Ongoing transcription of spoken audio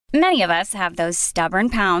Many of us have those stubborn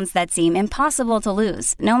pounds that seem impossible to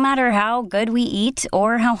lose, no matter how good we eat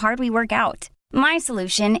or how hard we work out. My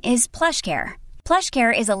solution is PlushCare.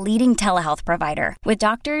 PlushCare is a leading telehealth provider with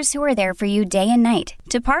doctors who are there for you day and night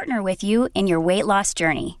to partner with you in your weight loss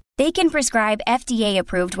journey. They can prescribe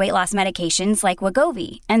FDA-approved weight loss medications like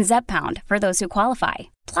Wegovy and Zepbound for those who qualify.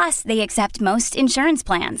 Plus, they accept most insurance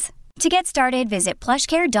plans. To get started, visit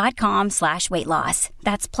plushcare.com/weight loss.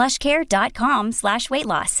 That's plushcare.com/weight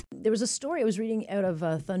loss. There was a story I was reading out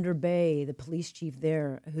of Thunder Bay, the police chief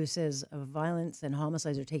there, who says violence and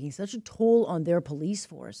homicides are taking such a toll on their police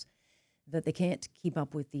force that they can't keep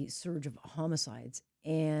up with the surge of homicides.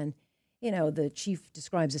 And, you know, the chief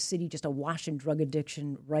describes the city just awash in drug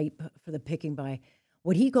addiction, ripe for the picking by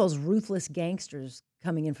what he calls ruthless gangsters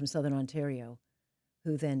coming in from southern Ontario,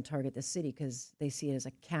 who then target the city because they see it as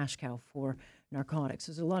a cash cow for narcotics.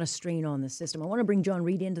 There's a lot of strain on the system. I want to bring John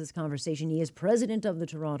Reid into this conversation. He is president of the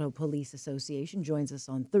Toronto Police Association, joins us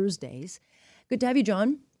on Thursdays. Good to have you,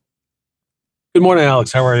 John. Good morning,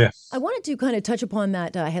 Alex. How are you? I wanted to kind of touch upon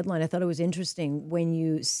that headline. I thought it was interesting when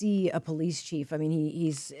you see a police chief. I mean,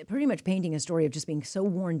 he's pretty much painting a story of just being so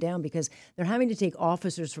worn down because they're having to take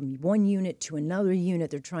officers from one unit to another unit.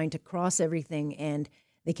 They're trying to cross everything, and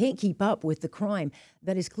they can't keep up with the crime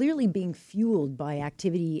that is clearly being fueled by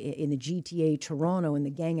activity in the GTA, Toronto, and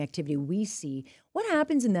the gang activity we see. What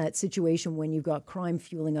happens in that situation when you've got crime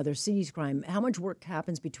fueling other cities' crime? How much work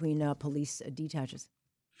happens between police detaches?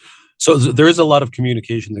 So there is a lot of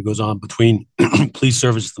communication that goes on between police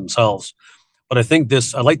services themselves. But I think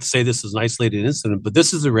I'd like to say this is an isolated incident, but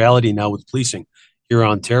this is the reality now with policing here in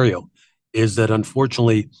Ontario, is that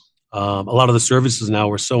unfortunately, a lot of the services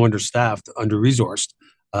now are so understaffed, under-resourced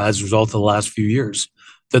as a result of the last few years,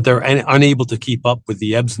 that they're unable to keep up with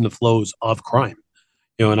the ebbs and the flows of crime.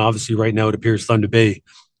 You know, and obviously right now it appears Thunder Bay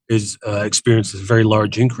is experiencing a very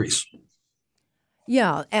large increase.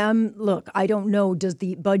 Yeah. Look, I don't know. Does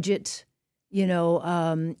the budget,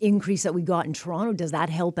 increase that we got in Toronto, does that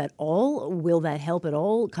help at all? Will that help at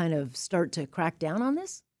all kind of start to crack down on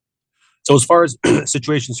this? So as far as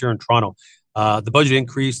situations here in Toronto, the budget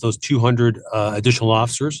increase, those 200 additional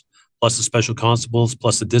officers, plus the special constables,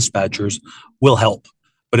 plus the dispatchers will help,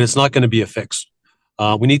 but it's not going to be a fix.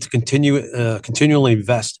 We need to continually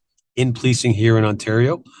invest in policing here in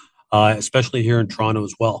Ontario, especially here in Toronto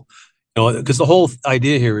as well. You know, because the whole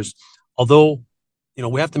idea here is, although,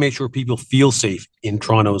 we have to make sure people feel safe in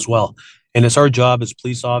Toronto as well. And it's our job as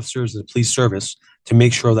police officers and the police service to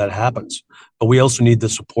make sure that happens. But we also need the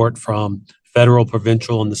support from federal,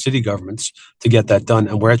 provincial, and the city governments to get that done.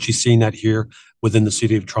 And we're actually seeing that here within the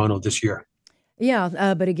city of Toronto this year.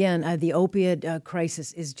 Yeah, but again, the opiate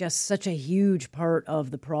crisis is just such a huge part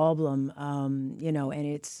of the problem, and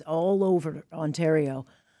it's all over Ontario.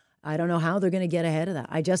 I don't know how they're going to get ahead of that.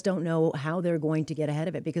 I just don't know how they're going to get ahead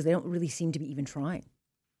of it because they don't really seem to be even trying.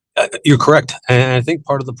 You're correct. And I think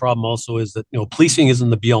part of the problem also is that, policing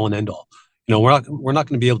isn't the be all and end all. We're not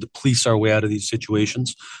going to be able to police our way out of these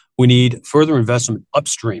situations. We need further investment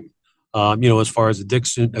upstream, as far as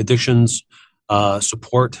addictions,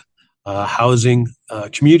 support, housing,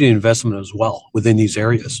 community investment as well within these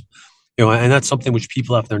areas. And that's something which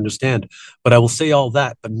people have to understand. But I will say all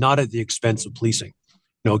that, but not at the expense of policing.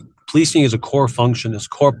 Policing is a core function, is a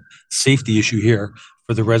core safety issue here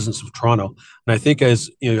for the residents of Toronto. And I think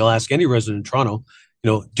as you'll ask any resident in Toronto,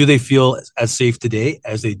 do they feel as safe today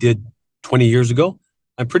as they did 20 years ago?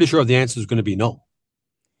 I'm pretty sure the answer is going to be no.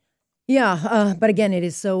 Yeah, but again, it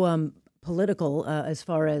is so political as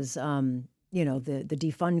far as, the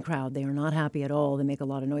defund crowd. They are not happy at all. They make a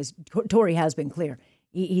lot of noise. Tory has been clear.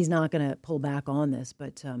 He's not going to pull back on this,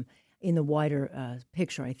 but in the wider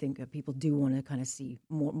picture, I think people do want to kind of see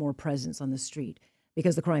more presence on the street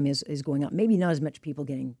because the crime is going up. Maybe not as much people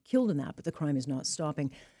getting killed in that, but the crime is not stopping.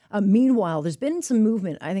 Meanwhile, there's been some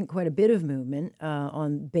movement, I think quite a bit of movement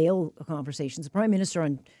on bail conversations. The Prime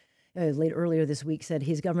Minister earlier this week said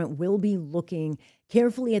his government will be looking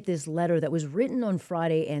carefully at this letter that was written on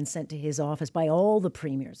Friday and sent to his office by all the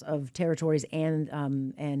premiers of territories and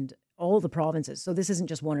all the provinces. So this isn't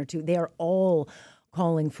just one or two. They are all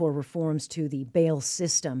calling for reforms to the bail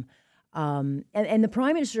system. And the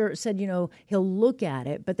Prime Minister said, he'll look at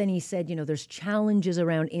it, but then he said, there's challenges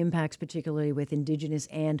around impacts, particularly with Indigenous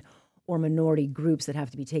and or minority groups that have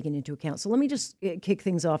to be taken into account. So let me just kick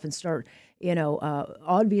things off and start,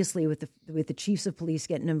 obviously with the chiefs of police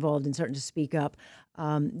getting involved and starting to speak up,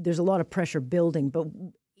 there's a lot of pressure building, but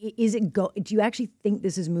do you actually think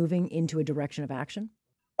this is moving into a direction of action?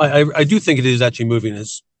 I do think it is actually moving.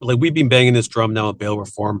 It's like we've been banging this drum now of bail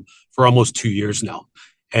reform for almost 2 years now.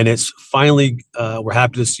 And it's finally, we're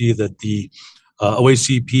happy to see that the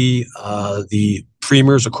OACP, the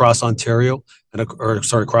premiers across Ontario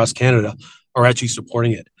across Canada are actually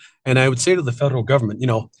supporting it. And I would say to the federal government,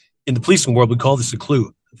 in the policing world, we call this a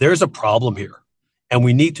clue. There's a problem here, and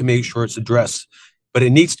we need to make sure it's addressed. But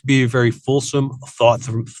it needs to be a very fulsome,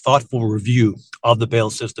 thoughtful review of the bail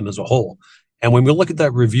system as a whole. And when we look at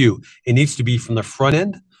that review, it needs to be from the front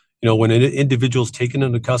end, when an individual is taken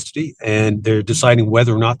into custody and they're deciding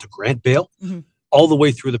whether or not to grant bail, all the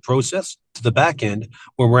way through the process to the back end,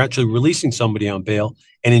 where we're actually releasing somebody on bail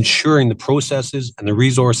and ensuring the processes and the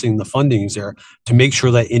resourcing and the funding is there to make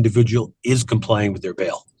sure that individual is complying with their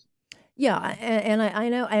bail. Yeah, and I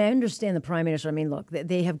know, I understand the Prime Minister. I mean, look,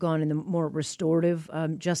 they have gone in the more restorative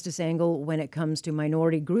justice angle when it comes to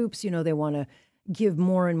minority groups. They want to give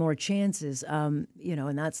more and more chances, and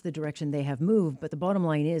that's the direction they have moved. But the bottom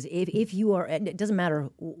line is, if you are, and it doesn't matter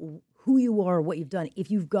who you are or what you've done,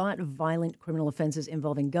 if you've got violent criminal offenses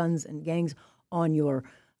involving guns and gangs on your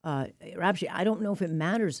rap sheet, I don't know if it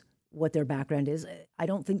matters what their background is. I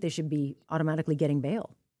don't think they should be automatically getting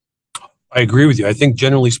bail. I agree with you. I think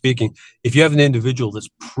generally speaking, if you have an individual that's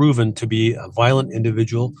proven to be a violent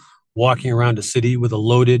individual walking around a city with a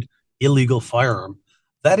loaded illegal firearm,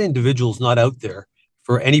 that individual is not out there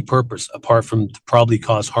for any purpose apart from to probably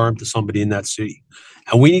cause harm to somebody in that city.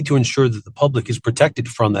 And we need to ensure that the public is protected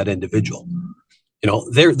from that individual.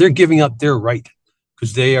 They're giving up their right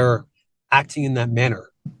because they are acting in that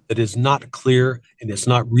manner that is not clear and it's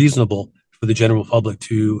not reasonable for the general public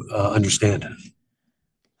to understand.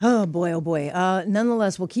 Oh, boy, oh, boy.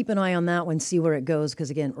 Nonetheless, we'll keep an eye on that one, see where it goes, because,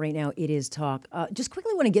 again, right now it is talk. Just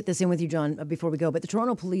quickly want to get this in with you, John, before we go. But the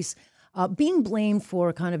Toronto Police being blamed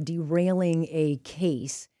for kind of derailing a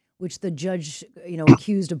case, which the judge,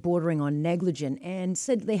 accused of bordering on negligent, and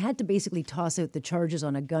said they had to basically toss out the charges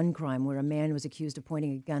on a gun crime where a man was accused of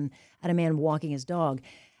pointing a gun at a man walking his dog.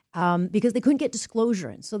 Because they couldn't get disclosure.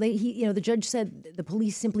 And so the judge said the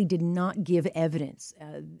police simply did not give evidence.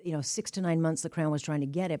 6 to 9 months the Crown was trying to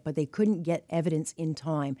get it, but they couldn't get evidence in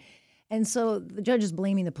time. And so the judge is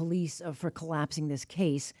blaming the police for collapsing this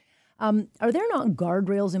case. Are there not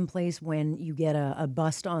guardrails in place when you get a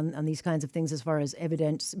bust on these kinds of things as far as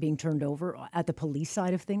evidence being turned over at the police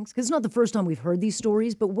side of things? Because it's not the first time we've heard these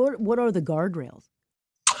stories, but what are the guardrails?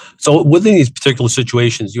 So within these particular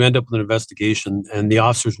situations, you end up with an investigation and the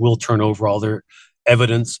officers will turn over all their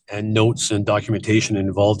evidence and notes and documentation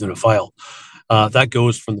involved in a file. That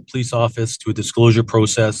goes from the police office to a disclosure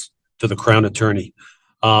process to the Crown attorney.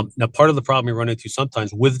 Now, part of the problem we run into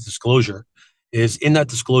sometimes with disclosure is in that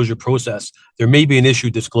disclosure process, there may be an issue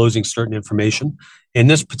disclosing certain information. In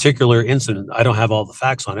this particular incident, I don't have all the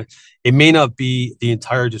facts on it. It may not be the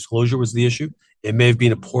entire disclosure was the issue. It may have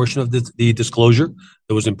been a portion of the disclosure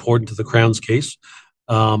that was important to the Crown's case.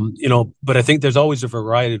 But I think there's always a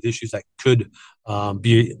variety of issues that could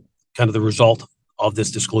be kind of the result of this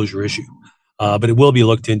disclosure issue. But it will be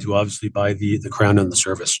looked into, obviously, by the Crown and the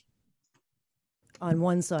service. On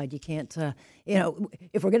one side, you can't,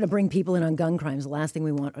 if we're going to bring people in on gun crimes, the last thing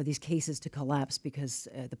we want are these cases to collapse because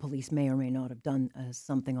the police may or may not have done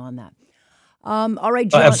something on that. All right,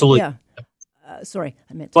 John. Absolutely. Yeah. Sorry,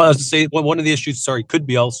 I meant to. Well, I was to say, one of the issues, could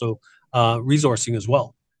be also resourcing as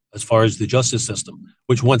well, as far as the justice system,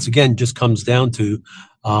 which once again just comes down to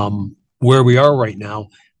where we are right now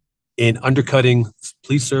in undercutting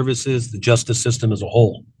police services, the justice system as a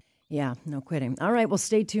whole. Yeah, no kidding. All right, well,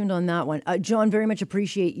 stay tuned on that one. John, very much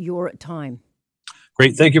appreciate your time.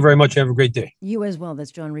 Great. Thank you very much. Have a great day. You as well.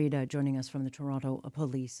 That's John Reid joining us from the Toronto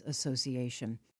Police Association.